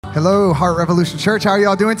Hello, Heart Revolution Church. How are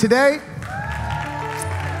y'all doing today?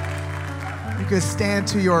 You can stand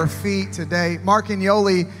to your feet today. Mark and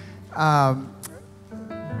Yoli,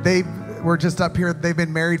 they were just up here. They've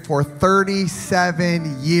been married for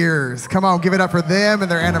 37 years. Come on, give it up for them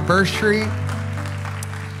and their anniversary.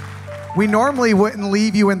 We normally wouldn't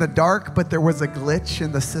leave you in the dark, but there was a glitch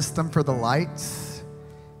in the system for the lights.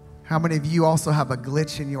 How many of you also have a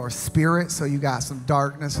glitch in your spirit, so you got some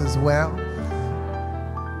darkness as well?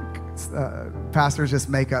 Pastors just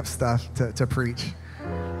make up stuff to preach.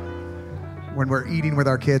 When we're eating with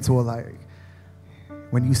our kids, we'll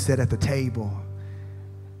when you sit at the table,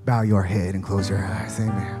 bow your head and close your eyes.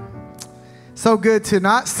 Amen. So good to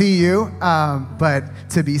not see you, but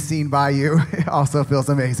to be seen by you also feels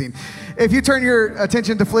amazing. If you turn your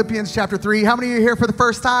attention to Philippians chapter 3, how many of you are here for the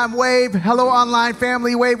first time? Wave. Hello, online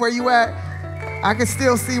family. Wave. Where you at? I can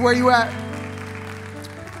still see where you at.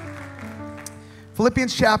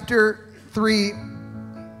 Philippians chapter 3.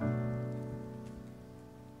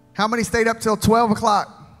 How many stayed up till 12 o'clock?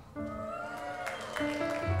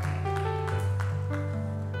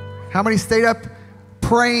 How many stayed up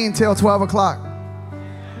praying till 12 o'clock?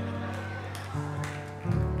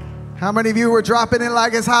 How many of you were dropping it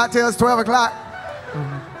like it's hot till it's 12 o'clock?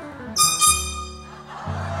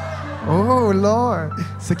 Oh, Lord.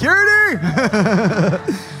 Security!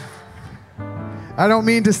 I don't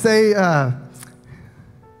mean to say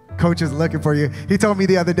Coach is looking for you. He told me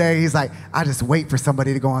the other day, he's like, I just wait for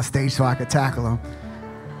somebody to go on stage so I could tackle them.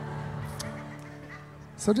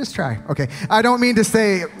 So just try. Okay. I don't mean to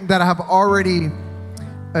say that I have already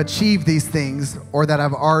achieved these things or that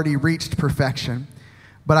I've already reached perfection,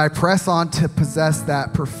 but I press on to possess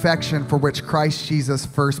that perfection for which Christ Jesus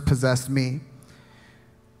first possessed me.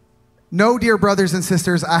 No, dear brothers and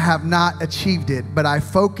sisters, I have not achieved it, but I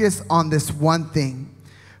focus on this one thing.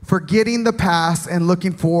 Forgetting the past and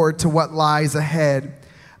looking forward to what lies ahead,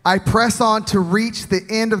 I press on to reach the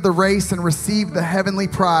end of the race and receive the heavenly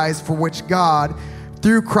prize for which God,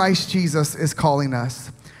 through Christ Jesus, is calling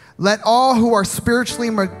us. Let all who are spiritually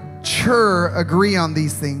mature agree on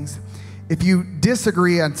these things. If you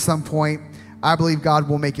disagree at some point, I believe God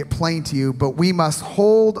will make it plain to you, but we must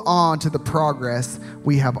hold on to the progress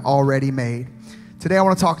we have already made. Today I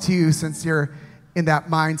want to talk to you, since you're in that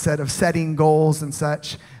mindset of setting goals and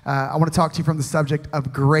such. I want to talk to you from the subject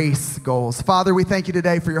of grace goals. Father, we thank you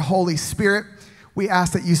today for your Holy Spirit. We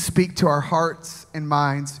ask that you speak to our hearts and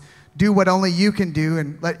minds. Do what only you can do,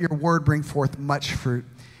 and let your word bring forth much fruit.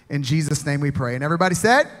 In Jesus' name we pray. And everybody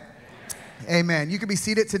said? Amen. You can be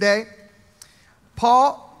seated today.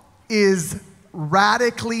 Paul is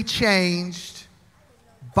radically changed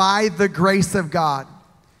by the grace of God.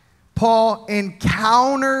 Paul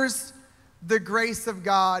encounters the grace of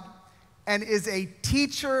God and is a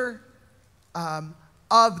teacher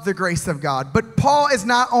of the grace of God. But Paul is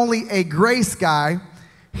not only a grace guy,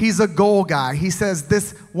 he's a goal guy. He says,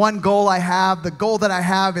 this one goal I have, the goal that I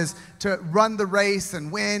have is to run the race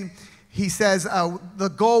and win. He says,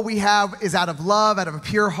 the goal we have is out of love, out of a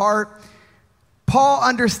pure heart. Paul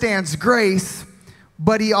understands grace,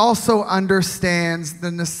 but he also understands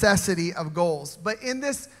the necessity of goals. But in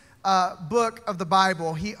this book of the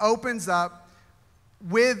Bible, he opens up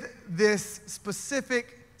with this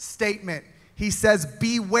specific statement. He says,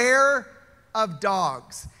 beware of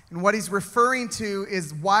dogs. And what he's referring to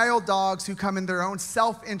is wild dogs who come in their own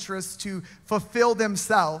self-interest to fulfill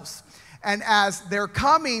themselves. And as they're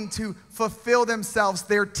coming to fulfill themselves,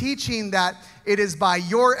 they're teaching that it is by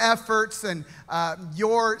your efforts and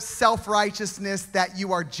your self-righteousness that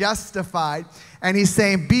you are justified. And he's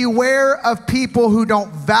saying, beware of people who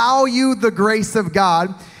don't value the grace of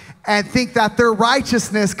God and think that their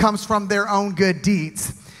righteousness comes from their own good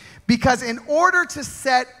deeds. Because in order to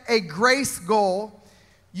set a grace goal,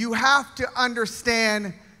 you have to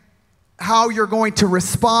understand how you're going to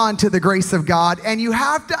respond to the grace of God. And you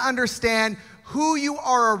have to understand who you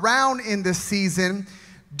are around in this season.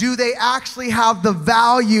 Do they actually have the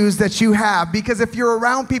values that you have? Because if you're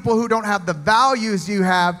around people who don't have the values you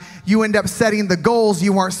have, you end up setting the goals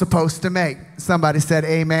you weren't supposed to make. Somebody said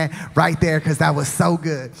amen right there, because that was so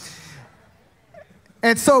good.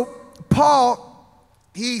 And so Paul,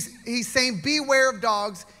 he's saying beware of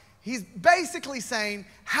dogs. He's basically saying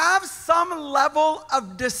have some level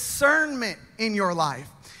of discernment in your life.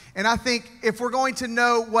 And I think if we're going to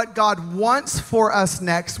know what God wants for us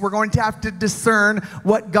next, we're going to have to discern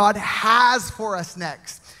what God has for us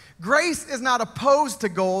next. Grace is not opposed to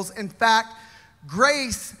goals. In fact,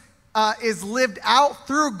 grace is lived out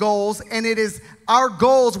through goals, and it is our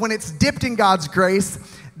goals, when it's dipped in God's grace,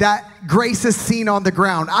 that grace is seen on the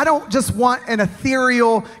ground. I don't just want an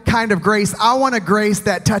ethereal kind of grace. I want a grace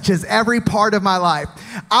that touches every part of my life.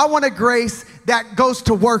 I want a grace that goes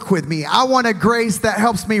to work with me. I want a grace that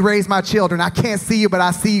helps me raise my children. I can't see you, but I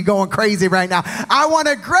see you going crazy right now. I want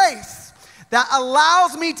a grace that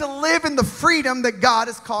allows me to live in the freedom that God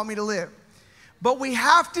has called me to live. But we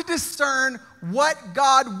have to discern what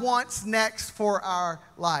God wants next for our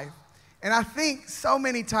life. And I think so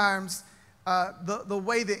many times the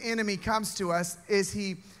way the enemy comes to us is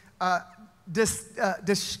he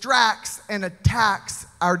distracts and attacks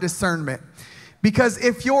our discernment. Because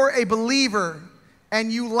if you're a believer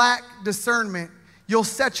and you lack discernment, you'll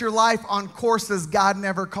set your life on courses God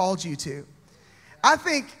never called you to. I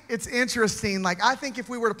think it's interesting. Like, I think if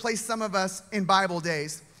we were to place some of us in Bible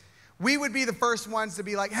days, we would be the first ones to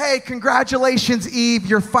be like, hey, congratulations, Eve,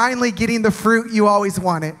 you're finally getting the fruit you always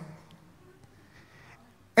wanted.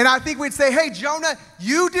 And I think we'd say, hey, Jonah,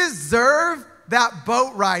 you deserve that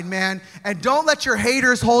boat ride, man. And don't let your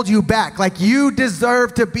haters hold you back. Like, you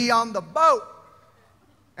deserve to be on the boat.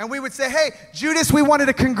 And we would say, hey, Judas, we wanted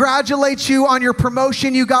to congratulate you on your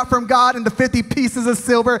promotion you got from God and the 50 pieces of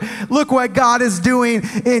silver. Look what God is doing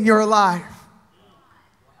in your life.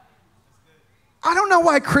 I don't know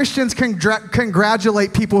why Christians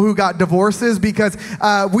congratulate people who got divorces, because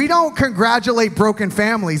we don't congratulate broken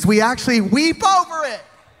families. We actually weep over it.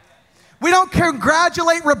 We don't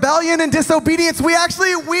congratulate rebellion and disobedience. We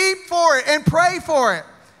actually weep for it and pray for it.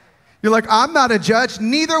 You're like, I'm not a judge.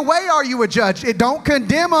 Neither way are you a judge. Don't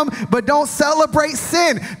condemn them, but don't celebrate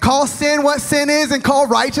sin. Call sin what sin is and call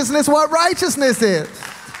righteousness what righteousness is.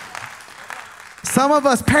 Some of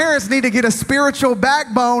us parents need to get a spiritual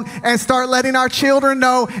backbone and start letting our children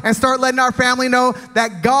know and start letting our family know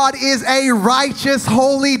that God is a righteous,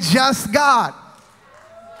 holy, just God.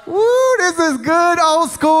 Woo, this is good old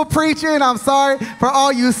school preaching. I'm sorry for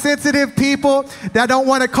all you sensitive people that don't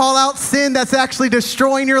want to call out sin that's actually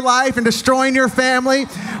destroying your life and destroying your family.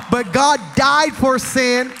 But God died for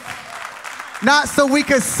sin, not so we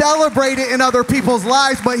could celebrate it in other people's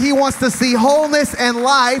lives, but he wants to see wholeness and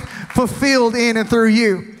life fulfilled in and through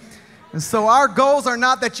you. And so our goals are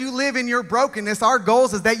not that you live in your brokenness. Our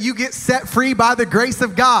goals is that you get set free by the grace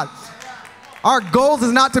of God. Our goals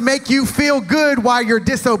is not to make you feel good while you're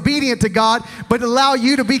disobedient to God, but allow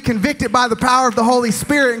you to be convicted by the power of the Holy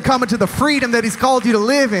Spirit and come into the freedom that he's called you to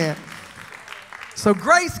live in. So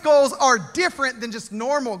grace goals are different than just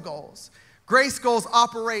normal goals. Grace goals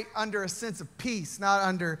operate under a sense of peace, not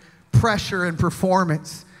under pressure and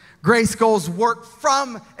performance. Grace goals work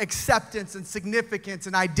from acceptance and significance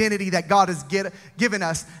and identity that God has given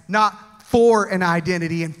us, not for an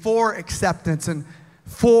identity and for acceptance and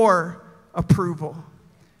for approval.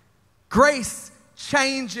 Grace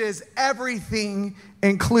changes everything,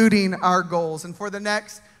 including our goals. And for the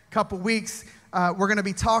next couple weeks, we're going to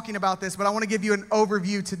be talking about this, but I want to give you an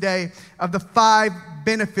overview today of the 5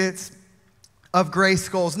 benefits of grace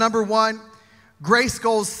goals. Number 1, grace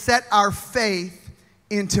goals set our faith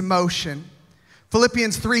into motion.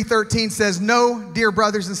 Philippians 3:13 says, "No, dear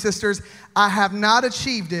brothers and sisters, I have not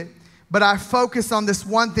achieved it, but I focus on this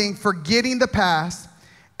one thing, forgetting the past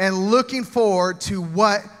and looking forward to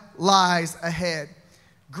what lies ahead."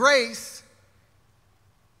 Grace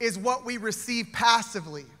is what we receive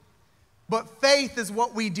passively, but faith is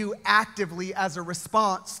what we do actively as a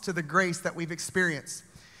response to the grace that we've experienced.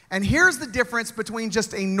 And here's the difference between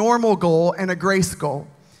just a normal goal and a grace goal.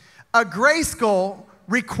 A grace goal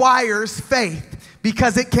requires faith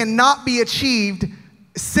because it cannot be achieved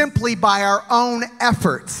simply by our own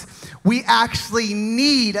efforts. We actually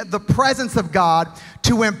need the presence of God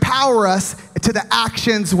to empower us to the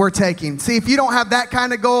actions we're taking. See, if you don't have that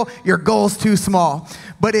kind of goal, your goal's too small.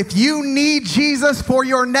 But if you need Jesus for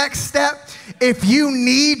your next step, if you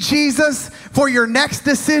need Jesus for your next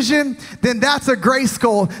decision, then that's a grace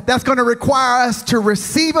goal that's going to require us to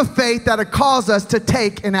receive a faith that'll cause us to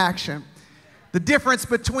take an action. The difference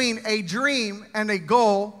between a dream and a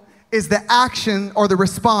goal is the action or the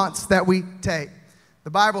response that we take. The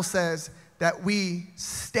Bible says that we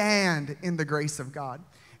stand in the grace of God.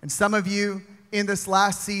 And some of you in this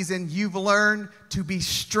last season, you've learned to be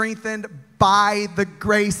strengthened by the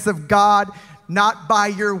grace of God, not by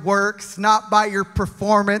your works, not by your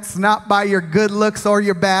performance, not by your good looks or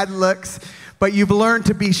your bad looks, but you've learned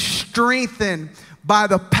to be strengthened by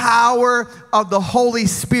the power of the Holy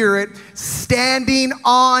Spirit, standing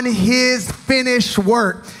on his finished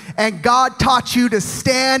work. And God taught you to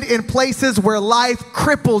stand in places where life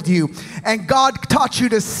crippled you. And God taught you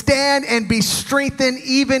to stand and be strengthened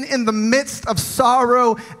even in the midst of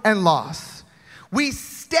sorrow and loss. We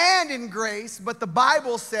stand stand in grace, but the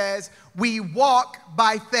Bible says we walk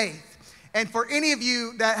by faith. And for any of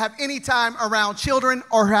you that have any time around children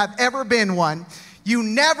or have ever been one, you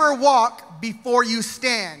never walk before you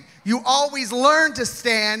stand. You always learn to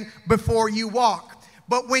stand before you walk.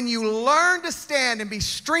 But when you learn to stand and be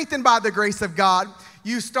strengthened by the grace of God,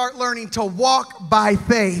 you start learning to walk by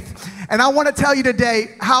faith. And I want to tell you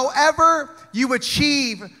today, however you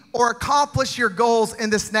achieve or accomplish your goals in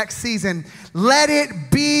this next season, let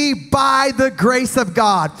it be by the grace of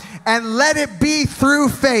God. And let it be through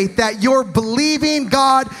faith that you're believing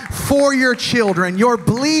God for your children. You're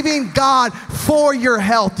believing God for your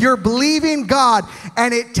health. You're believing God,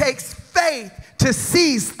 and it takes faith to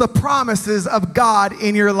seize the promises of God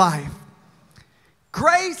in your life.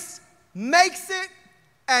 Grace makes it,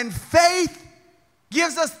 and faith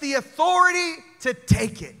gives us the authority to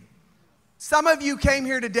take it. Some of you came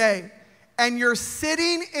here today, and you're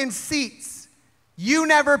sitting in seats you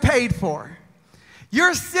never paid for.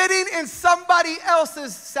 You're sitting in somebody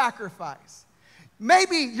else's sacrifice.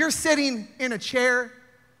 Maybe you're sitting in a chair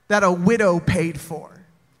that a widow paid for.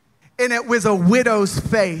 And it was a widow's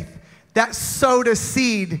faith that sowed a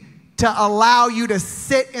seed to allow you to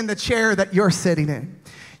sit in the chair that you're sitting in.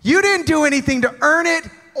 You didn't do anything to earn it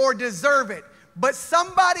or deserve it. But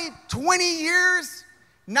somebody 20 years,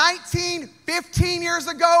 19, 15 years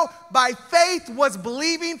ago, by faith was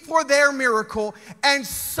believing for their miracle and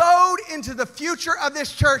sowed into the future of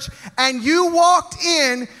this church. And you walked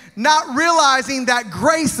in not realizing that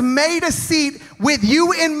grace made a seat with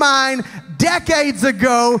you in mind decades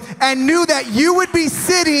ago and knew that you would be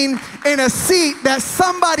sitting in a seat that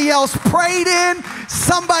somebody else prayed in,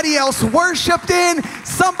 somebody else worshiped in,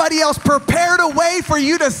 somebody else prepared a way for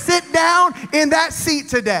you to sit down in that seat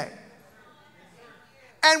today.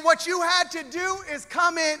 And what you had to do is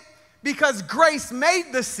come in because grace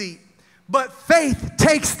made the seat, but faith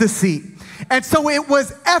takes the seat. And so it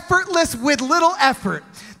was effortless with little effort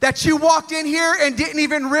that you walked in here and didn't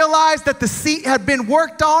even realize that the seat had been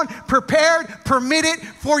worked on, prepared, permitted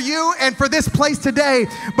for you and for this place today.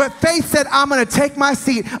 But faith said, I'm going to take my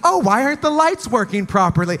seat. Oh, why aren't the lights working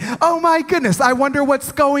properly? Oh my goodness, I wonder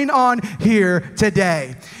what's going on here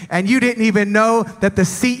today. And you didn't even know that the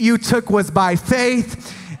seat you took was by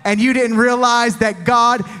faith. And you didn't realize that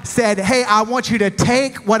God said, hey, I want you to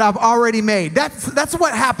take what I've already made. That's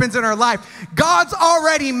what happens in our life. God's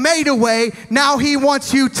already made a way. Now he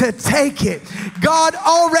wants you to take it. God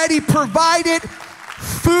already provided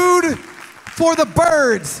food for the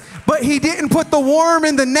birds, but he didn't put the worm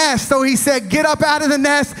in the nest. So he said, get up out of the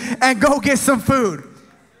nest and go get some food.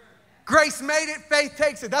 Grace made it, faith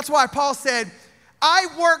takes it. That's why Paul said, I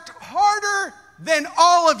worked harder than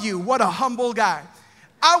all of you. What a humble guy.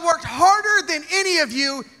 I worked harder than any of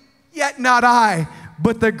you, yet not I,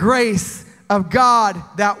 but the grace of God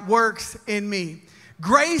that works in me.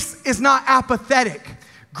 Grace is not apathetic.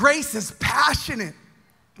 Grace is passionate.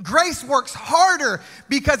 Grace works harder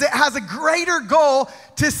because it has a greater goal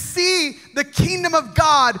to see the kingdom of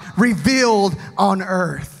God revealed on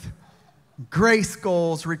earth. Grace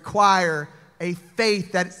goals require a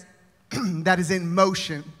faith that is in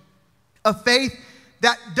motion, a faith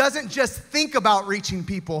that doesn't just think about reaching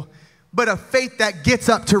people, but a faith that gets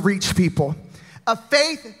up to reach people. A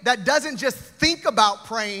faith that doesn't just think about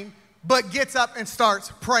praying, but gets up and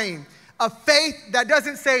starts praying. A faith that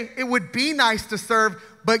doesn't say it would be nice to serve,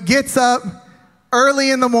 but gets up early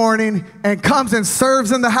in the morning and comes and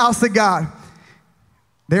serves in the house of God.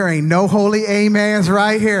 There ain't no holy amens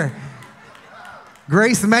right here.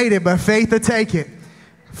 Grace made it, but faith to take it.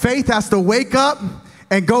 Faith has to wake up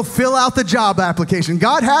and go fill out the job application.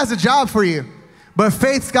 God has a job for you, but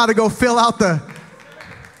faith's got to go fill out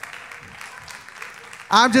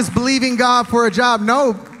I'm just believing God for a job.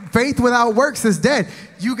 No, faith without works is dead.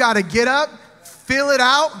 You got to get up, fill it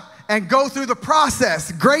out, and go through the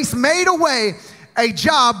process. Grace made a way, a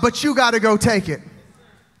job, but you got to go take it.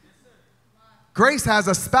 Grace has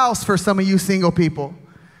a spouse for some of you single people,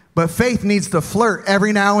 but faith needs to flirt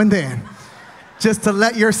every now and then, just to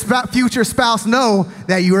let your future spouse know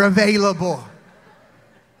that you're available.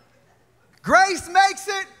 Grace makes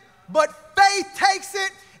it, but faith takes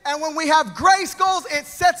it. And when we have grace goals, it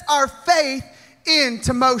sets our faith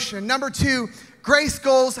into motion. Number 2, grace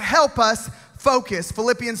goals help us focus.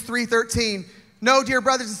 Philippians 3:13. No, dear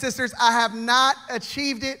brothers and sisters, I have not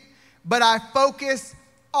achieved it, but I focus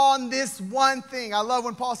on this one thing. I love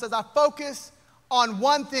when Paul says, I focus on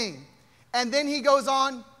one thing. And then he goes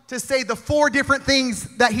on to say the 4 different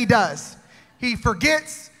things that he does. He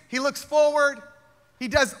forgets, he looks forward, he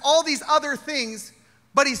does all these other things,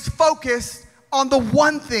 but he's focused on the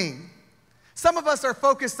one thing. Some of us are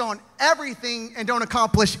focused on everything and don't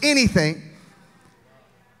accomplish anything.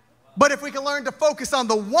 But if we can learn to focus on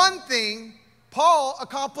the one thing, Paul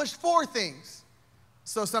accomplished 4 things.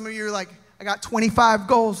 So some of you are like, I got 25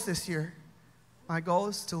 goals this year. My goal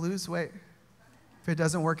is to lose weight. If it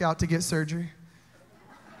doesn't work out, to get surgery.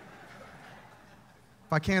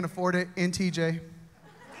 If I can't afford it, in TJ.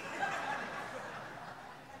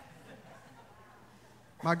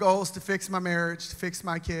 My goal is to fix my marriage, to fix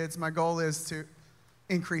my kids. My goal is to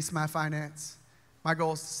increase my finance. My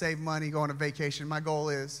goal is to save money, go on a vacation. My goal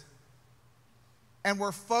is. And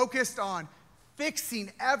we're focused on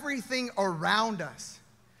fixing everything around us.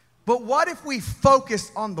 But what if we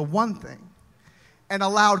focused on the one thing and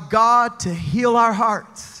allowed God to heal our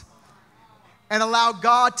hearts and allow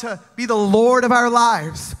God to be the Lord of our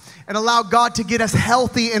lives and allow God to get us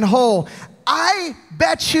healthy and whole? I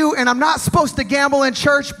bet you, and I'm not supposed to gamble in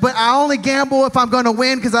church, but I only gamble if I'm going to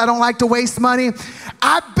win because I don't like to waste money.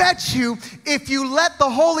 I bet you if you let the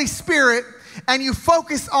Holy Spirit and you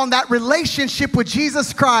focus on that relationship with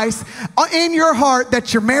Jesus Christ in your heart,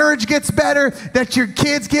 that your marriage gets better, that your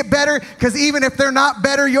kids get better, because even if they're not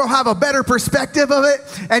better, you'll have a better perspective of it,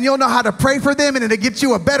 and you'll know how to pray for them, and it'll get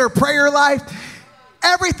you a better prayer life.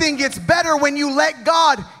 Everything gets better when you let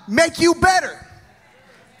God make you better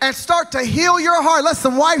and start to heal your heart. Let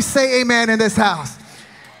some wives say amen in this house.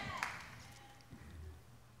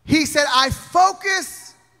 He said, I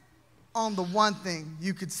focus on the one thing.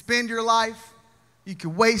 You could spend your life, you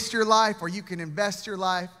could waste your life, or you can invest your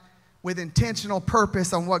life with intentional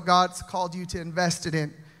purpose on what God's called you to invest it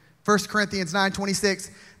in. 1 Corinthians 9:26,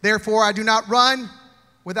 therefore I do not run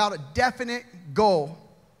without a definite goal.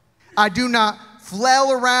 I do not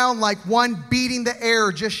flail around like one beating the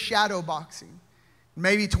air, just shadow boxing.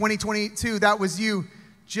 Maybe 2022, that was you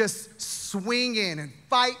just swinging and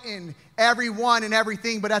fighting everyone and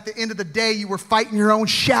everything, but at the end of the day, you were fighting your own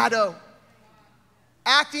shadow.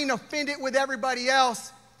 Acting offended with everybody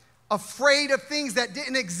else, afraid of things that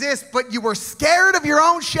didn't exist, but you were scared of your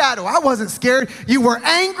own shadow. I wasn't scared. You were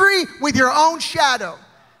angry with your own shadow.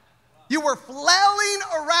 You were flailing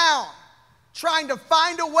around, trying to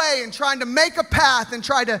find a way and trying to make a path and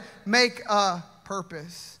try to make a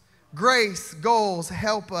purpose. Grace goals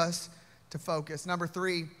help us to focus. Number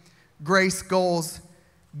 3, grace goals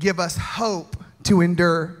give us hope to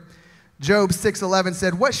endure. Job 6:11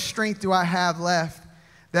 said, what strength do I have left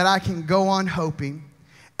that I can go on hoping?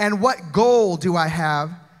 And what goal do I have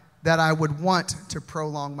that I would want to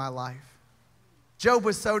prolong my life? Job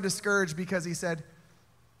was so discouraged because he said,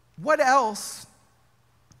 what else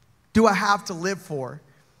do I have to live for?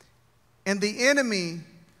 And the enemy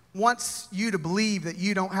wants you to believe that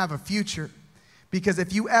you don't have a future. Because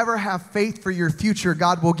if you ever have faith for your future,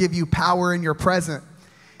 God will give you power in your present.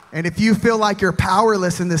 And if you feel like you're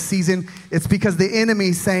powerless in this season, it's because the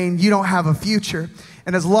enemy's saying you don't have a future.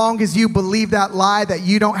 And as long as you believe that lie that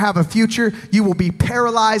you don't have a future, you will be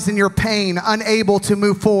paralyzed in your pain, unable to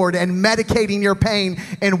move forward, and medicating your pain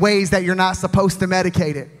in ways that you're not supposed to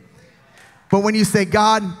medicate it. But when you say,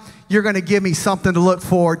 God, you're going to give me something to look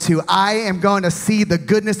forward to. I am going to see the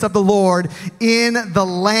goodness of the Lord in the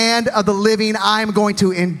land of the living. I'm going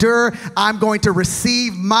to endure. I'm going to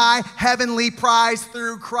receive my heavenly prize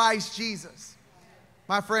through Christ Jesus.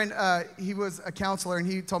 My friend, he was a counselor, and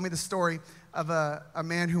he told me the story of a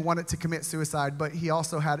man who wanted to commit suicide, but he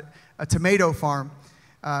also had a tomato farm,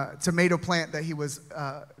 tomato plant that he was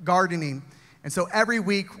gardening. And so every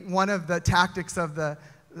week, one of the tactics of the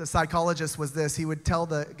psychologist was this. He would tell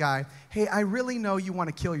the guy, hey, I really know you want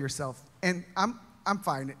to kill yourself. And I'm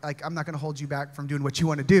fine. Like, I'm not going to hold you back from doing what you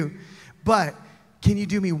want to do. But can you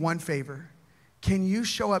do me one favor? Can you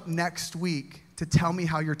show up next week to tell me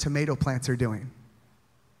how your tomato plants are doing?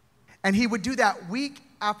 And he would do that week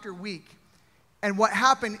after week. And what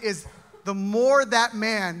happened is the more that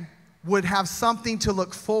man would have something to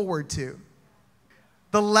look forward to,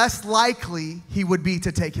 the less likely he would be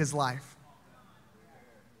to take his life.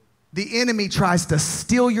 The enemy tries to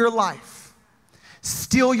steal your life,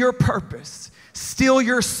 steal your purpose, steal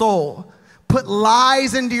your soul, put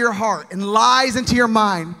lies into your heart and lies into your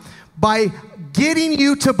mind by getting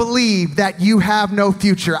you to believe that you have no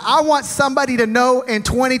future. I want somebody to know in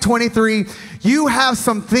 2023, you have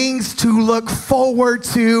some things to look forward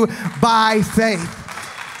to by faith.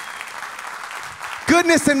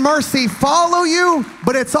 Goodness and mercy follow you,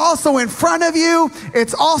 but it's also in front of you.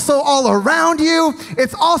 It's also all around you.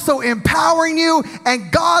 It's also empowering you. And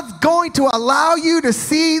God's going to allow you to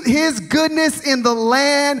see his goodness in the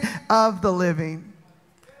land of the living.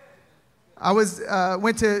 I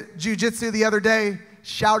went to jiu-jitsu the other day.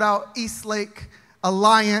 Shout out Eastlake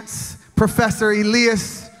Alliance, Professor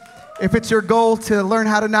Elias. If it's your goal to learn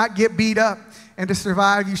how to not get beat up and to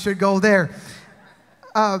survive, you should go there.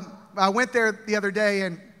 I went there the other day,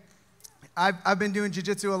 and I've been doing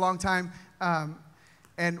jiu-jitsu a long time.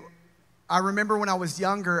 And I remember when I was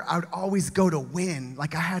younger, I would always go to win,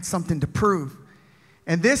 like I had something to prove.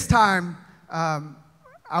 And this time,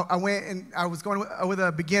 I went and I was going with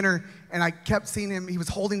a beginner, and I kept seeing him. He was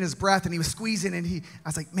holding his breath, and he was squeezing, and I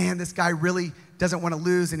was like, man, this guy really doesn't want to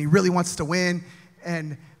lose, and he really wants to win.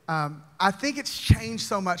 And I think it's changed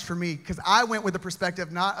so much for me, because I went with the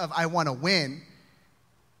perspective not of I want to win,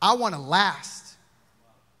 I want to last.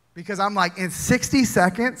 Because I'm like, in 60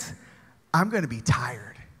 seconds, I'm going to be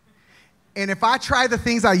tired. And if I try the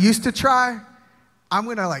things I used to try, I'm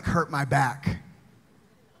going to like hurt my back.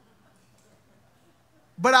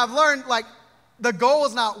 But I've learned, like, the goal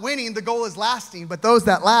is not winning, the goal is lasting, but those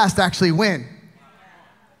that last actually win.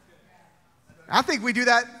 I think we do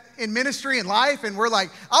that in ministry and life, and we're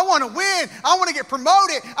like, I want to win, I want to get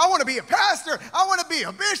promoted, I want to be a pastor, I want to be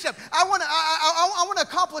a bishop, I want to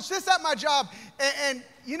accomplish this at my job. And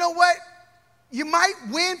you know what? You might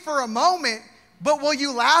win for a moment, but will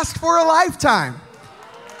you last for a lifetime?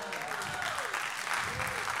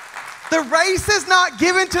 The race is not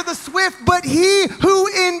given to the swift, but he who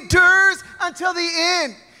endures until the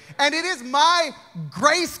end. And it is my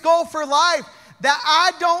grace goal for life that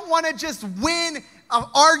I don't want to just win an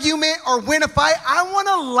argument or win a fight. I want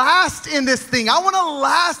to last in this thing. I want to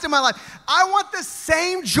last in my life. I want the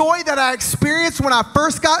same joy that I experienced when I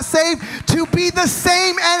first got saved to be the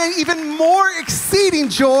same and an even more exceeding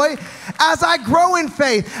joy as I grow in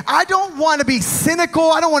faith. I don't want to be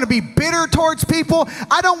cynical. I don't want to be bitter towards people.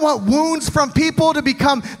 I don't want wounds from people to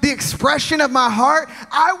become the expression of my heart.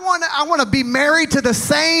 I want to be married to the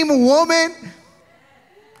same woman.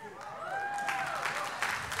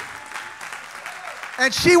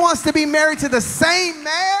 And she wants to be married to the same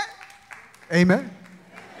man. Amen.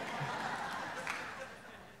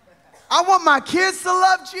 I want my kids to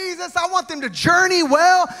love Jesus. I want them to journey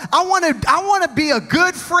well. I want to be a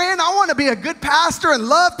good friend. I want to be a good pastor and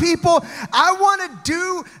love people. I want to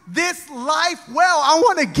do this life well. I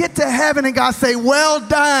want to get to heaven and God say, well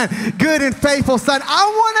done, good and faithful son. I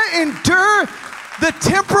want to endure the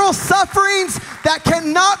temporal sufferings that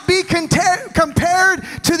cannot be compared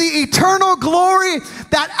to the eternal glory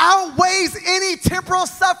that outweighs any temporal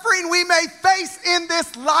suffering we may face in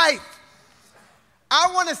this life.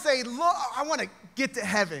 I want to say, look, I want to get to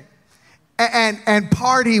heaven and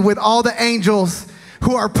party with all the angels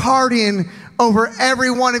who are partying over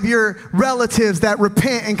every one of your relatives that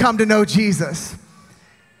repent and come to know Jesus.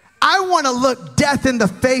 I want to look death in the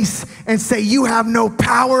face and say, you have no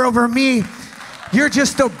power over me. You're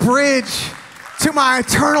just a bridge to my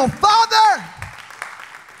eternal Father.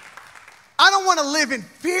 I don't want to live in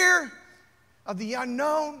fear of the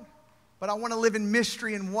unknown, but I want to live in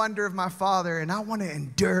mystery and wonder of my Father, and I want to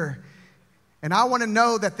endure. And I want to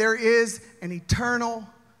know that there is an eternal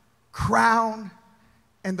crown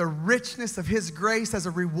and the richness of His grace as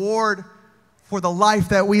a reward for the life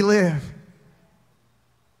that we live.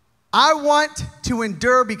 I want to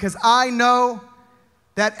endure because I know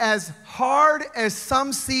that as hard as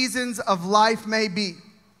some seasons of life may be,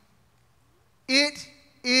 it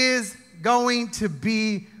is going to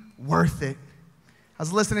be worth it. I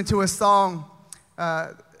was listening to a song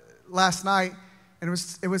last night, and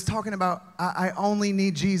it was talking about, I only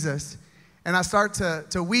need Jesus. And I start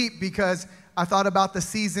to weep because I thought about the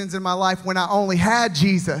seasons in my life when I only had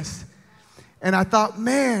Jesus. And I thought,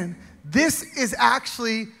 man, this is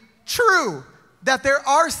actually true, that there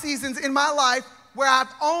are seasons in my life where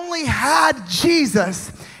I've only had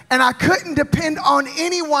Jesus, and I couldn't depend on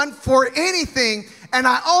anyone for anything, and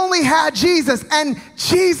I only had Jesus, and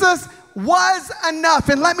Jesus was enough.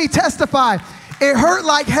 And let me testify, it hurt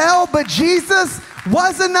like hell, but Jesus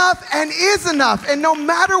was enough and is enough. And no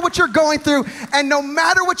matter what you're going through, and no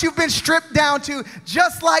matter what you've been stripped down to,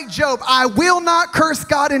 just like Job, I will not curse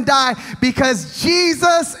God and die because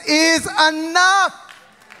Jesus is enough.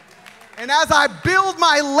 And as I build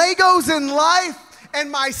my Legos in life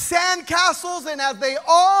and my sandcastles, and as they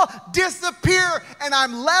all disappear and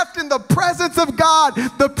I'm left in the presence of God,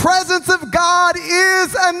 the presence of God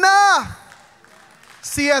is enough.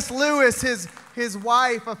 C.S. Lewis, his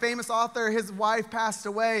wife, a famous author, his wife passed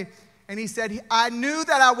away, and he said, I knew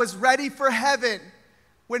that I was ready for heaven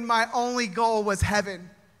when my only goal was heaven.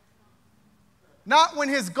 Not when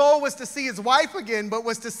his goal was to see his wife again, but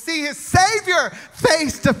was to see his Savior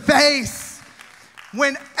face to face.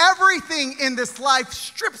 When everything in this life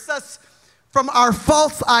strips us from our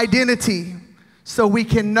false identity, so we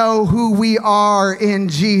can know who we are in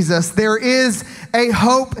Jesus. There is a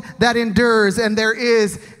hope that endures, and there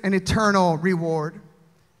is an eternal reward.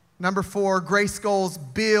 Number 4, grace goals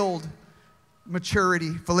build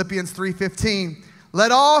maturity. Philippians 3:15.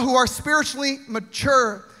 Let all who are spiritually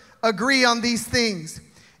mature agree on these things.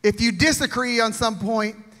 If you disagree on some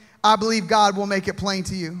point, I believe God will make it plain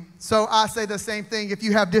to you. So I say the same thing. If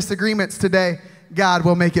you have disagreements today, God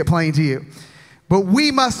will make it plain to you. But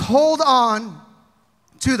we must hold on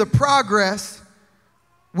to the progress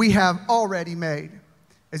we have already made.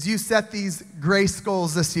 As you set these grace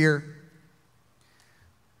goals this year,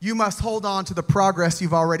 you must hold on to the progress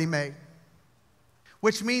you've already made,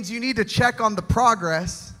 which means you need to check on the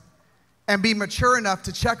progress and be mature enough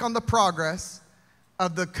to check on the progress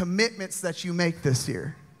of the commitments that you make this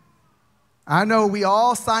year. I know we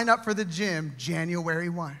all sign up for the gym January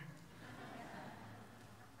 1.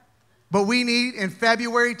 But we need in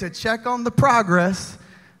February to check on the progress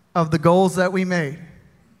of the goals that we made.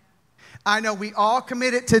 I know we all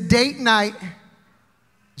committed to date night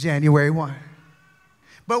January 1.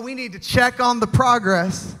 But we need to check on the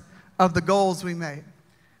progress of the goals we made.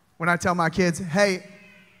 When I tell my kids, hey,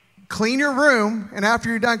 clean your room, and after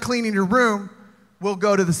you're done cleaning your room, we'll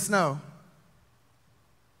go to the snow.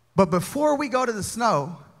 But before we go to the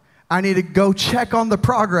snow, I need to go check on the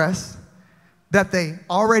progress that they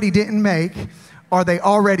already didn't make or they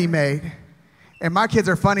already made. And my kids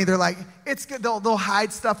are funny. They're like, it's good. They'll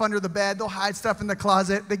hide stuff under the bed. They'll hide stuff in the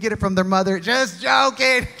closet. They get it from their mother. Just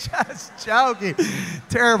joking. Just joking.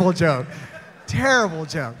 Terrible joke. Terrible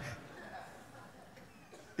joke.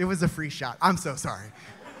 It was a free shot. I'm so sorry.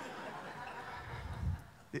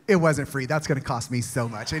 It wasn't free. That's going to cost me so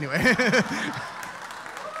much. Anyway.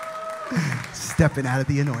 Stepping out of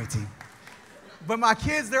the anointing. But my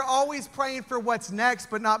kids, they're always praying for what's next,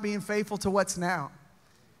 but not being faithful to what's now.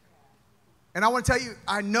 And I want to tell you,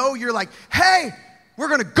 I know you're like, hey, we're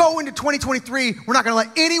going to go into 2023. We're not going to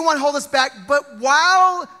let anyone hold us back. But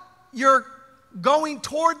while you're going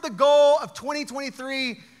toward the goal of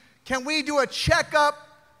 2023, can we do a checkup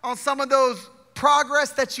on some of those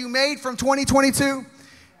progress that you made from 2022?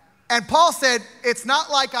 And Paul said, it's not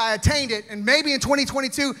like I attained it. And maybe in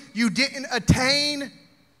 2022, you didn't attain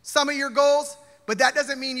some of your goals, but that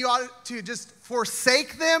doesn't mean you ought to just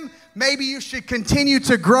forsake them. Maybe you should continue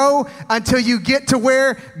to grow until you get to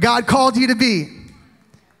where God called you to be.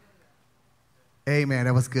 Amen.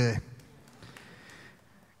 That was good.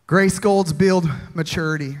 Grace goals build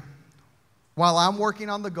maturity. While I'm working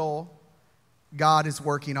on the goal, God is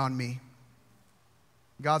working on me.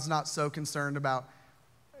 God's not so concerned about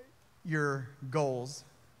your goals,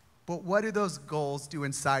 but what do those goals do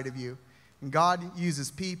inside of you? And God uses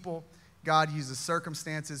people, God uses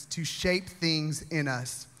circumstances to shape things in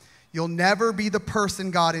us. You'll never be the person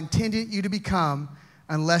God intended you to become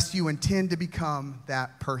unless you intend to become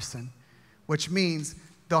that person, which means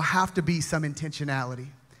there'll have to be some intentionality.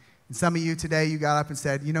 And some of you today, you got up and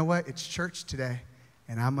said, you know what, it's church today,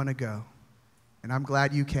 and I'm going to go. And I'm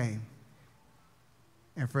glad you came.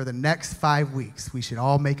 And for the next 5 weeks, we should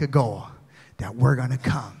all make a goal that we're going to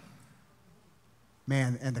come.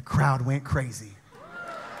 Man, and the crowd went crazy.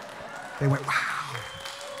 They went, wow.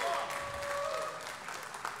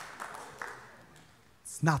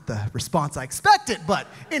 It's not the response I expected, but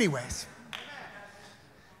anyways.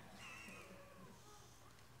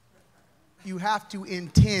 You have to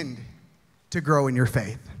intend to grow in your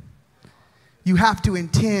faith. You have to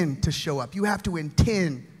intend to show up. You have to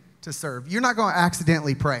intend to serve. You're not going to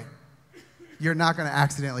accidentally pray. You're not going to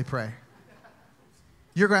accidentally pray.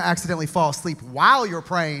 You're going to accidentally fall asleep while you're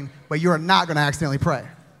praying, but you are not going to accidentally pray.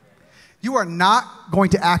 You are not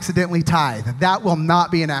going to accidentally tithe. That will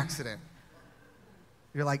not be an accident.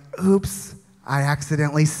 You're like, oops, I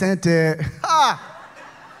accidentally sent it.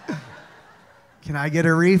 Can I get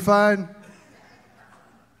a refund?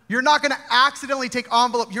 You're not going to accidentally take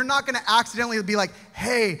envelope. You're not going to accidentally be like,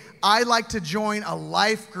 hey, I'd like to join a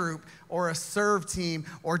life group or a serve team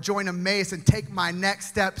or join a Emmaus and take my next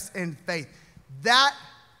steps in faith. That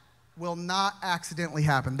will not accidentally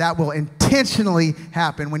happen. That will intentionally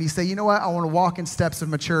happen when you say, you know what, I want to walk in steps of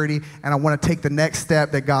maturity and I want to take the next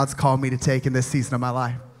step that God's called me to take in this season of my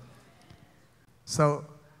life. So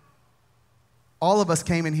all of us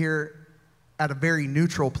came in here at a very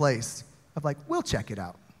neutral place of like, we'll check it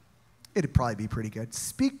out. It'd probably be pretty good.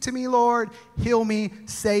 Speak to me, Lord. Heal me,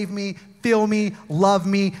 save me, fill me, love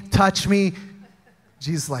me, touch me.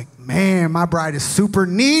 Jesus like, man, my bride is super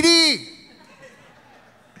needy.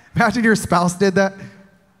 Imagine your spouse did that.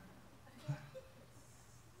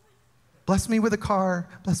 Bless me with a car.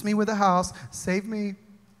 Bless me with a house. Save me.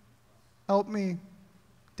 Help me.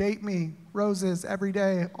 date me, roses every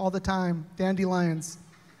day, all the time, dandelions.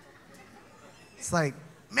 It's like,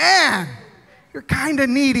 man, you're kind of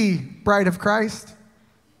needy, bride of Christ.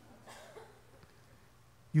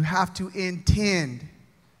 You have to intend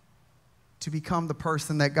to become the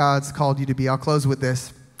person that God's called you to be. I'll close with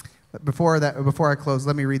this. But before I close,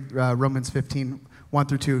 let me read Romans 15, 1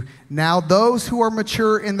 through 2. Now those who are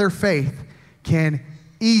mature in their faith can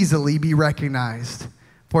easily be recognized,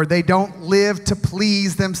 for they don't live to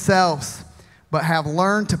please themselves, but have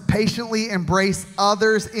learned to patiently embrace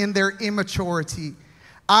others in their immaturity.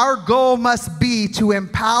 Our goal must be to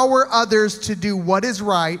empower others to do what is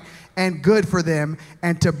right and good for them,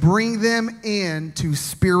 and to bring them into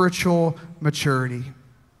spiritual maturity.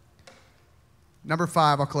 Number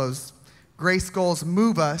 5, I'll close. Grace goals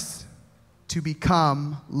move us to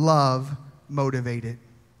become love motivated.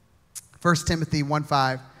 1 Timothy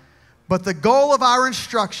 1:5. But the goal of our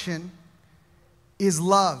instruction is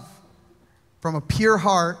love from a pure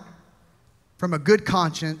heart, from a good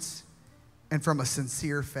conscience, and from a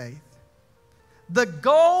sincere faith. The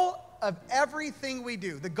goal of everything we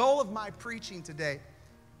do, the goal of my preaching today,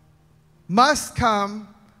 must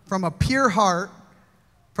come from a pure heart,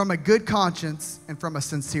 from a good conscience, and from a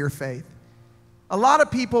sincere faith. A lot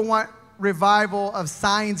of people want revival of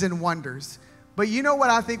signs and wonders. But you know what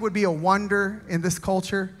I think would be a wonder in this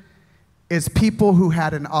culture? Is people who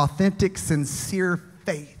had an authentic, sincere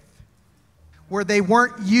faith, where they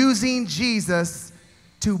weren't using Jesus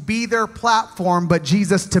to be their platform, but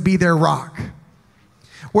Jesus to be their rock.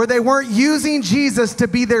 Where they weren't using Jesus to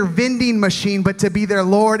be their vending machine, but to be their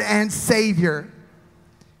Lord and Savior.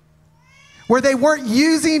 Where they weren't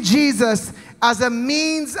using Jesus as a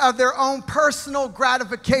means of their own personal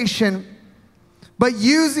gratification, but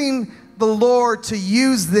using the Lord to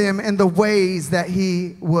use them in the ways that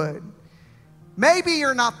He would. Maybe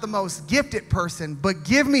you're not the most gifted person, but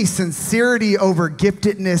give me sincerity over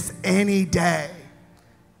giftedness any day.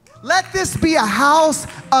 Let this be a house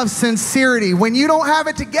of sincerity. When you don't have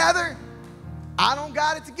it together, I don't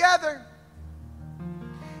got it together.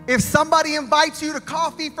 If somebody invites you to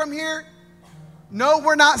coffee from here, no,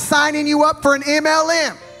 we're not signing you up for an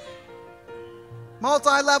MLM,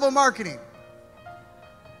 multi-level marketing.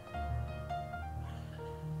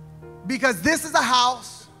 Because this is a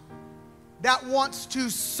house that wants to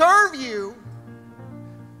serve you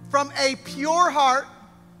from a pure heart,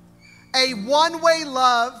 a one-way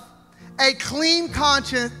love, a clean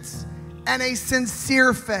conscience, and a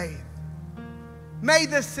sincere faith. May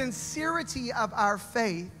the sincerity of our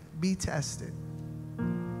faith be tested.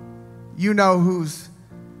 You know who's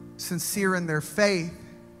sincere in their faith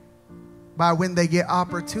by when they get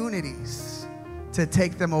opportunities to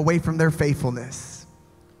take them away from their faithfulness.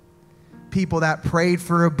 People that prayed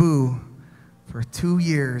for a boo for 2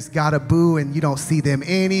 years, got a boo, and you don't see them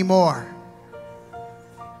anymore.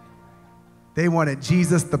 They wanted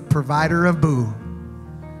Jesus, the provider of boo.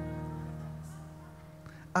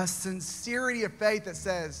 A sincerity of faith that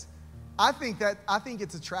says, I think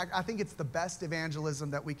it's the best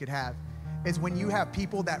evangelism that we could have is when you have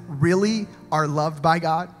people that really are loved by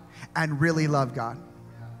God and really love God.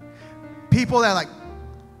 People that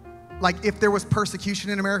like if there was persecution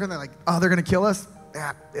in America, they're like, oh, they're gonna kill us?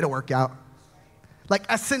 Yeah, it'll work out. Like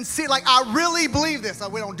a sincere, like I really believe this.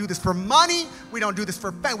 We don't do this for money. We don't do this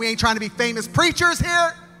for fame. We ain't trying to be famous preachers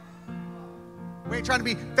here. We ain't trying to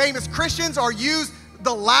be famous Christians or use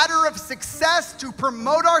the ladder of success to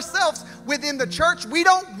promote ourselves within the church. We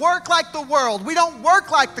don't work like the world. We don't work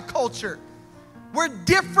like the culture. We're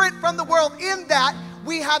different from the world in that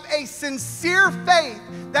we have a sincere faith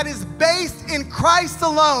that is based in Christ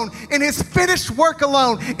alone, in His finished work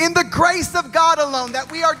alone, in the grace of God alone,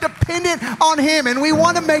 that we are dependent on Him and we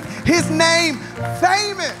want to make His name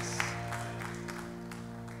famous.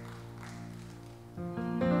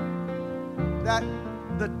 That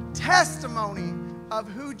the testimony of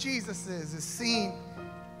who Jesus is seen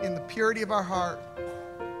in the purity of our heart,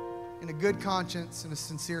 in a good conscience and a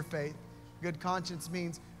sincere faith. Good conscience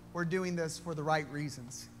means we're doing this for the right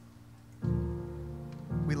reasons.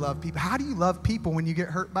 We love people. How do you love people when you get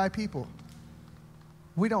hurt by people?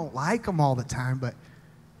 We don't like them all the time, but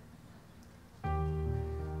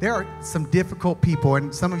there are some difficult people,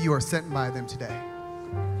 and some of you are sitting by them today.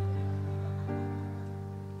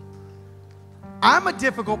 I'm a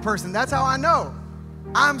difficult person. That's how I know.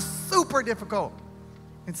 I'm super difficult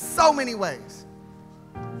in so many ways.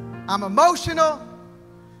 I'm emotional.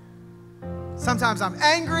 Sometimes I'm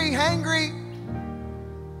angry, hangry.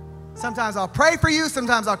 Sometimes I'll pray for you.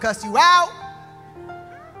 Sometimes I'll cuss you out.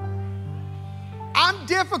 I'm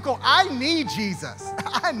difficult. I need Jesus.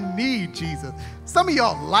 I need Jesus. Some of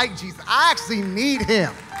y'all like Jesus. I actually need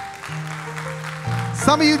Him.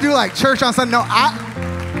 Some of you do like church on Sunday. No,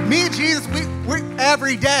 me and Jesus, we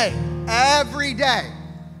every day.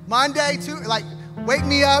 Monday, like wake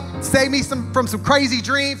me up, save me from some crazy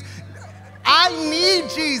dreams. I need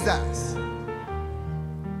Jesus.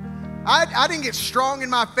 I didn't get strong in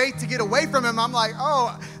my faith to get away from him. I'm like,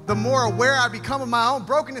 oh, the more aware I become of my own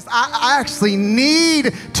brokenness, I actually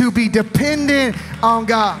need to be dependent on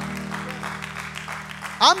God.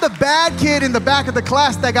 I'm the bad kid in the back of the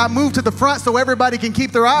class that got moved to the front so everybody can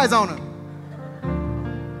keep their eyes on him.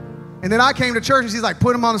 And then I came to church and she's like,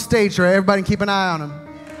 put him on the stage so everybody can keep an eye on him.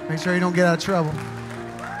 Make sure he don't get out of trouble.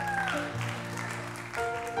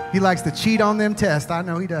 He likes to cheat on them tests. I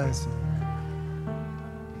know he does.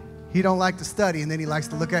 He don't like to study, and then he likes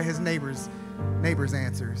to look at his neighbor's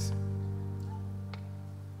answers.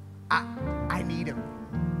 I need him.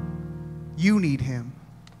 You need him.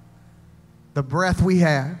 The breath we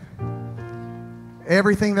have,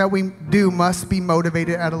 everything that we do must be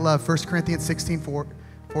motivated out of love. 1 Corinthians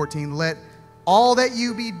 16:14. Let all that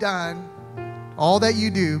you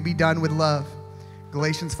do be done with love.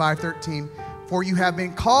 Galatians 5:13. For you have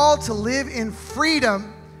been called to live in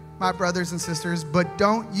freedom, my brothers and sisters, but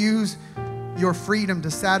don't use your freedom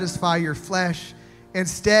to satisfy your flesh.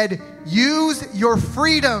 Instead, use your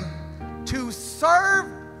freedom to serve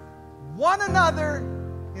one another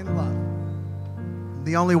in love.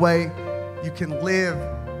 The only way you can live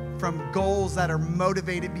from goals that are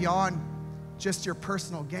motivated beyond just your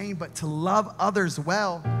personal gain, but to love others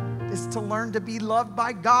well, is to learn to be loved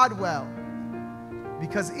by God well.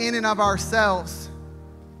 Because in and of ourselves,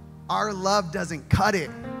 our love doesn't cut it.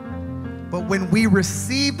 But when we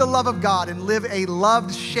receive the love of God and live a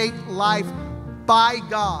love-shaped life by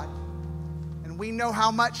God, and we know how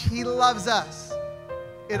much he loves us,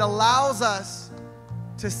 it allows us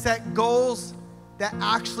to set goals that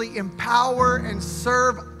actually empower and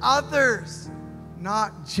serve others,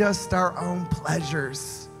 not just our own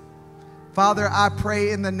pleasures. Father, I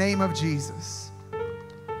pray in the name of Jesus.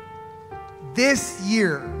 This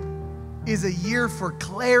year is a year for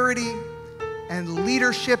clarity and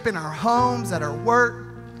leadership in our homes, at our work.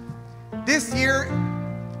 This year,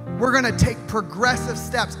 we're gonna take progressive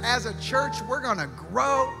steps. As a church, we're gonna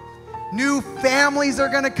grow. New families are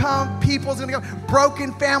gonna come. People's gonna come.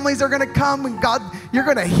 Broken families are gonna come. And God, you're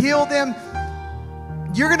gonna heal them.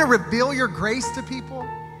 You're gonna reveal your grace to people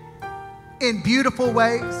in beautiful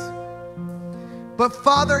ways. But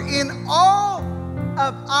Father, in all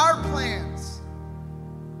of our plans,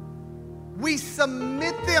 we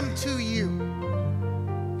submit them to you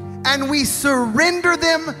and we surrender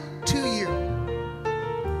them to you.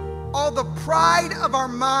 All the pride of our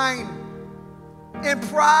mind and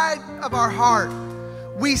pride of our heart,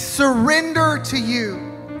 we surrender to you.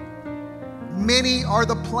 Many are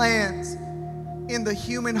the plans in the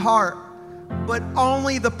human heart, but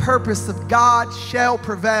only the purpose of God shall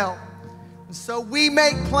prevail. And so we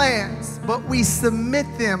make plans, but we submit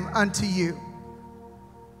them unto you.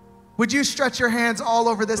 Would you stretch your hands all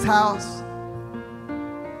over this house?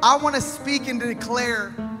 I want to speak and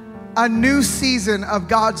declare a new season of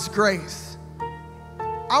God's grace.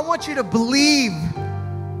 I want you to believe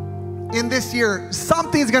in this year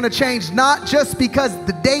something's going to change, not just because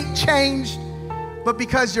the date changed, but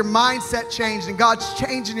because your mindset changed and God's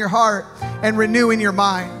changing your heart and renewing your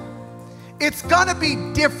mind. It's going to be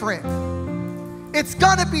different. It's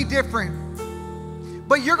going to be different.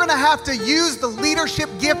 But you're going to have to use the leadership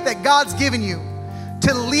gift that God's given you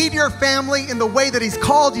to lead your family in the way that he's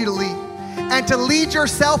called you to lead, and to lead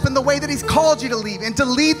yourself in the way that he's called you to lead, and to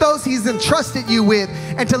lead those he's entrusted you with,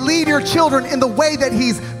 and to lead your children in the way that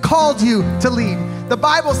he's called you to lead. The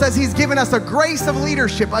Bible says he's given us a grace of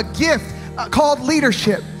leadership, a gift called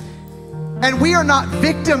leadership. And we are not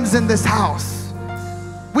victims in this house.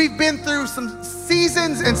 We've been through some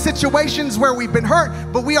seasons and situations where we've been hurt,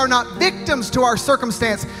 but we are not victims to our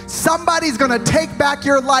circumstance. Somebody's gonna take back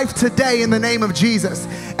your life today in the name of Jesus.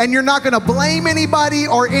 And you're not gonna blame anybody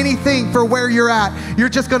or anything for where you're at. You're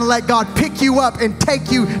just gonna let God pick you up and take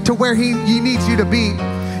you to where he needs you to be.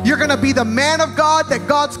 You're gonna be the man of God that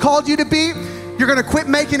God's called you to be. You're gonna quit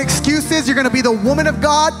making excuses. You're gonna be the woman of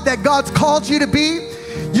God that God's called you to be.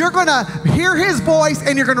 You're gonna hear his voice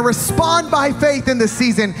and you're gonna respond by faith in this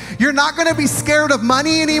season. You're not gonna be scared of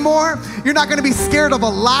money anymore. You're not gonna be scared of a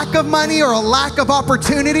lack of money or a lack of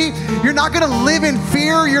opportunity. You're not gonna live in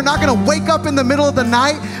fear. You're not gonna wake up in the middle of the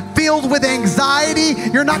night filled with anxiety.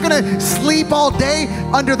 You're not gonna sleep all day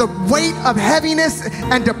under the weight of heaviness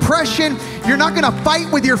and depression. You're not gonna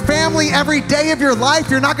fight with your family every day of your life.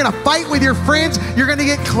 You're not gonna fight with your friends. You're gonna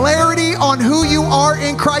get clarity on who you are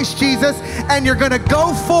in Christ Jesus, and you're gonna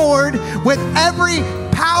go forward with every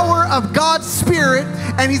power of God's Spirit,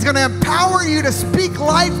 and He's going to empower you to speak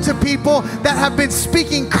life to people that have been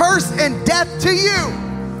speaking curse and death to you.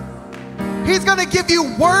 He's going to give you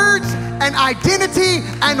words and identity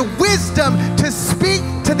and wisdom to speak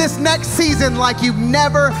to this next season like you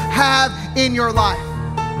never have in your life.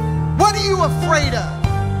 What are you afraid of?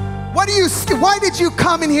 Why did you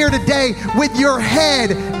come in here today with your head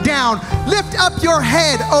down? Lift up your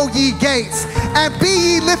head, O ye gates, and be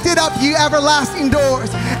ye lifted up, ye everlasting doors,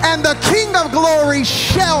 and the King of glory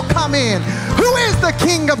shall come in. Who is the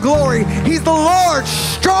King of glory? He's the Lord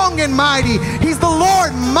strong and mighty. He's the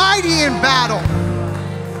Lord mighty in battle.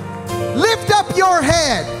 Lift up your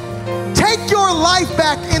head. Take your life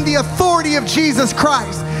back in the authority of Jesus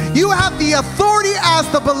Christ. You have the authority as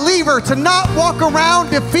the believer to not walk around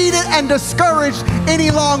defeated and discouraged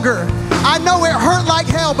any longer. I know it hurt like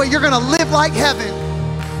hell, but you're going to live like heaven.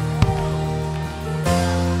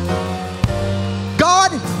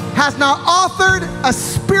 God has not authored a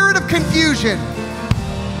spirit of confusion.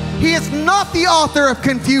 He is not the author of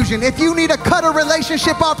confusion. If you need to cut a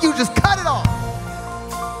relationship off, you just cut it off.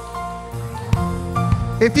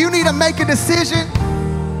 If you need to make a decision,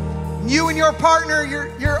 you and your partner,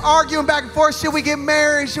 you're arguing back and forth. Should we get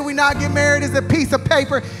married? Should we not get married? It's a piece of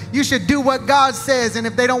paper. You should do what God says. And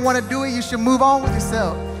if they don't want to do it, you should move on with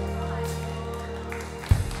yourself.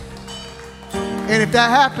 And if that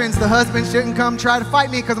happens, the husband shouldn't come try to fight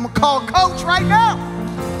me because I'm going to call coach right now.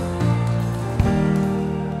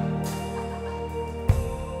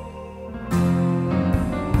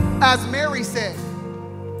 As Mary said,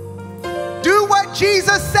 do what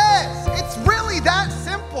Jesus says. It's really that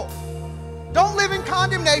simple. Don't live in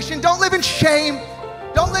condemnation. Don't live in shame.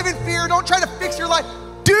 Don't live in fear. Don't try to fix your life.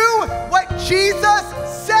 Do what Jesus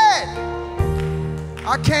said.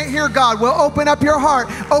 I can't hear God. Well, open up your heart.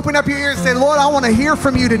 Open up your ears and say, Lord, I want to hear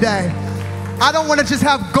from you today. I don't want to just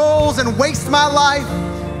have goals and waste my life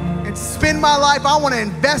and spend my life. I want to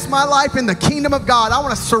invest my life in the kingdom of God. I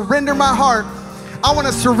want to surrender my heart. I want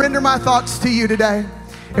to surrender my thoughts to you today.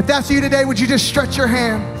 If that's you today, would you just stretch your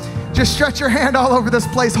hand? Just stretch your hand all over this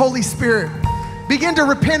place. Holy Spirit, begin to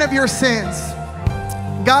repent of your sins.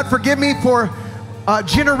 God, forgive me for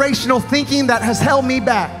generational thinking that has held me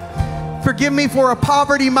back. Forgive me for a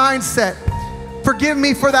poverty mindset. Forgive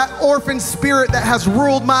me for that orphan spirit that has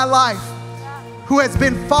ruled my life, who has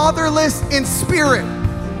been fatherless in spirit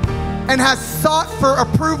and has sought for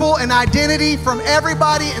approval and identity from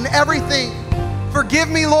everybody and everything. Forgive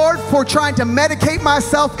me, Lord, for trying to medicate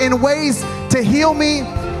myself in ways to heal me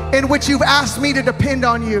in which you've asked me to depend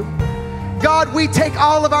on you. God, we take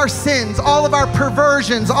all of our sins, all of our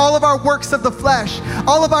perversions, all of our works of the flesh,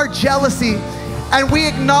 all of our jealousy, and we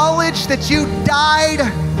acknowledge that you died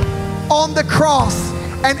on the cross.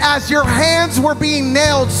 And as your hands were being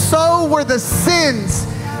nailed, so were the sins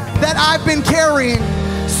that I've been carrying.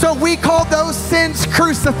 So we call those sins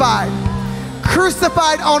crucified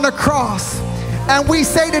on the cross. And we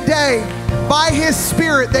say today, by His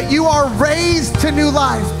Spirit, that you are raised to new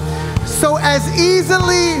life. So as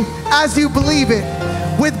easily as you believe it,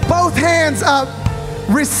 with both hands up,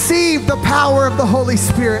 receive the power of the Holy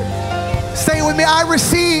Spirit. Say it with me, I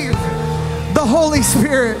receive the Holy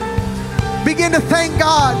Spirit. Begin to thank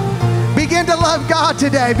God. Begin to love God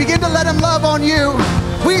today. Begin to let Him love on you.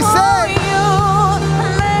 We say,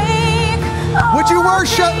 would you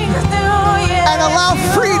worship and allow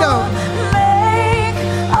freedom?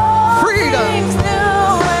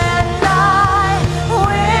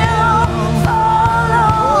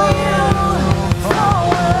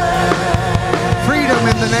 Freedom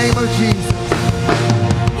in the name of Jesus.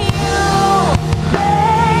 You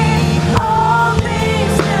make all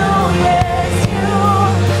things new. Yes, you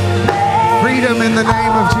make freedom in the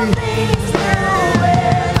name of Jesus.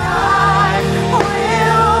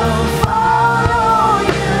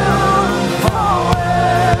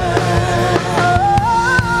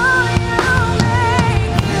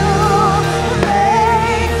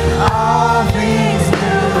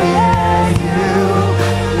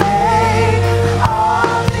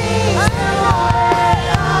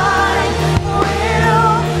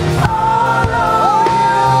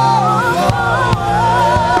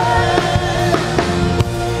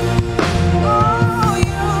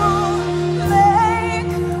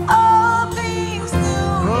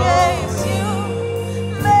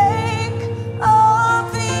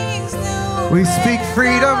 We speak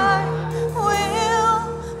freedom.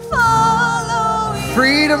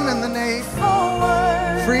 Freedom in the name.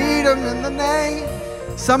 Freedom in the name.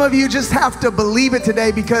 Some of you just have to believe it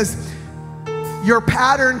today because your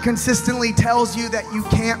pattern consistently tells you that you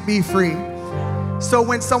can't be free. So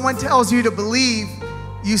when someone tells you to believe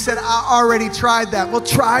You said, I already tried that. Well,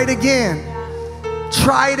 try it again.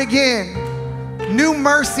 Try it again. New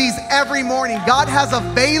mercies every morning. God has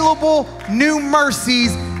available new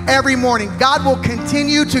mercies every morning. God will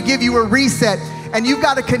continue to give you a reset, and you've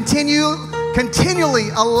got to continually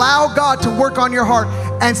allow God to work on your heart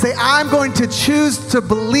and say, I'm going to choose to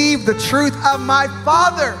believe the truth of my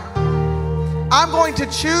Father. I'm going to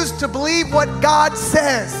choose to believe what God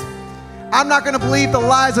says. I'm not going to believe the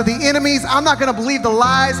lies of the enemies. I'm not going to believe the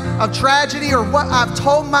lies of tragedy or what I've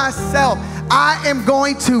told myself. I am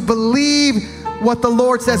going to believe what the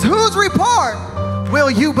Lord says. Whose report will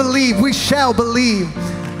you believe? We shall believe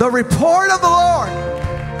the report of the Lord.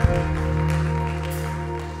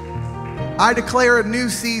 I declare a new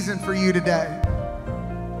season for you today.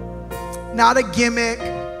 Not a gimmick,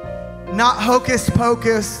 not hocus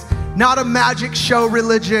pocus, not a magic show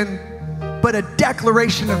religion, but a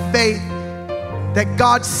declaration of faith that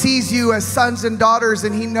God sees you as sons and daughters,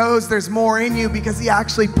 and He knows there's more in you because He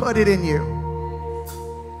actually put it in you.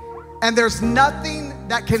 And there's nothing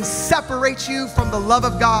that can separate you from the love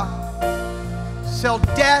of God. So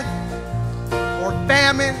death or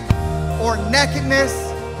famine or nakedness,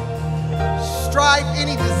 strife,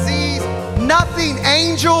 any disease, nothing,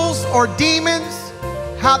 angels or demons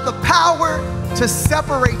have the power to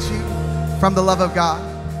separate you from the love of God.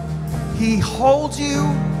 He holds you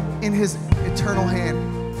in His eternal hand.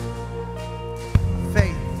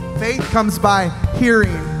 Faith comes by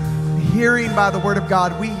hearing by the word of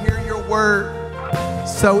God. We hear your word,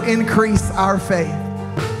 so increase our faith.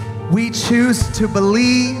 We choose to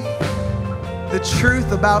believe the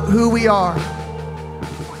truth about who we are.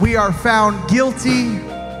 We are found guilty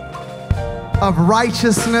of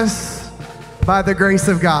righteousness by the grace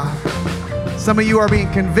of God. Some of you are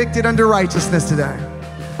being convicted under righteousness today,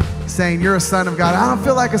 saying you're a son of God. I don't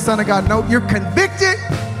feel like a son of God. No, you're convicted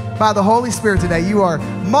by the Holy Spirit today. You are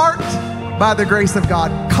marked by the grace of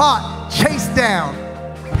God, caught, chased down,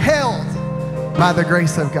 held by the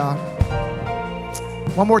grace of God.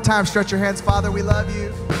 One more time, stretch your hands. Father, we love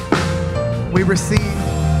you. We receive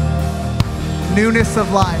newness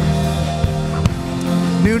of life,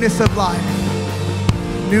 newness of life,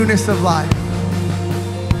 newness of life.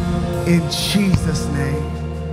 In Jesus' name.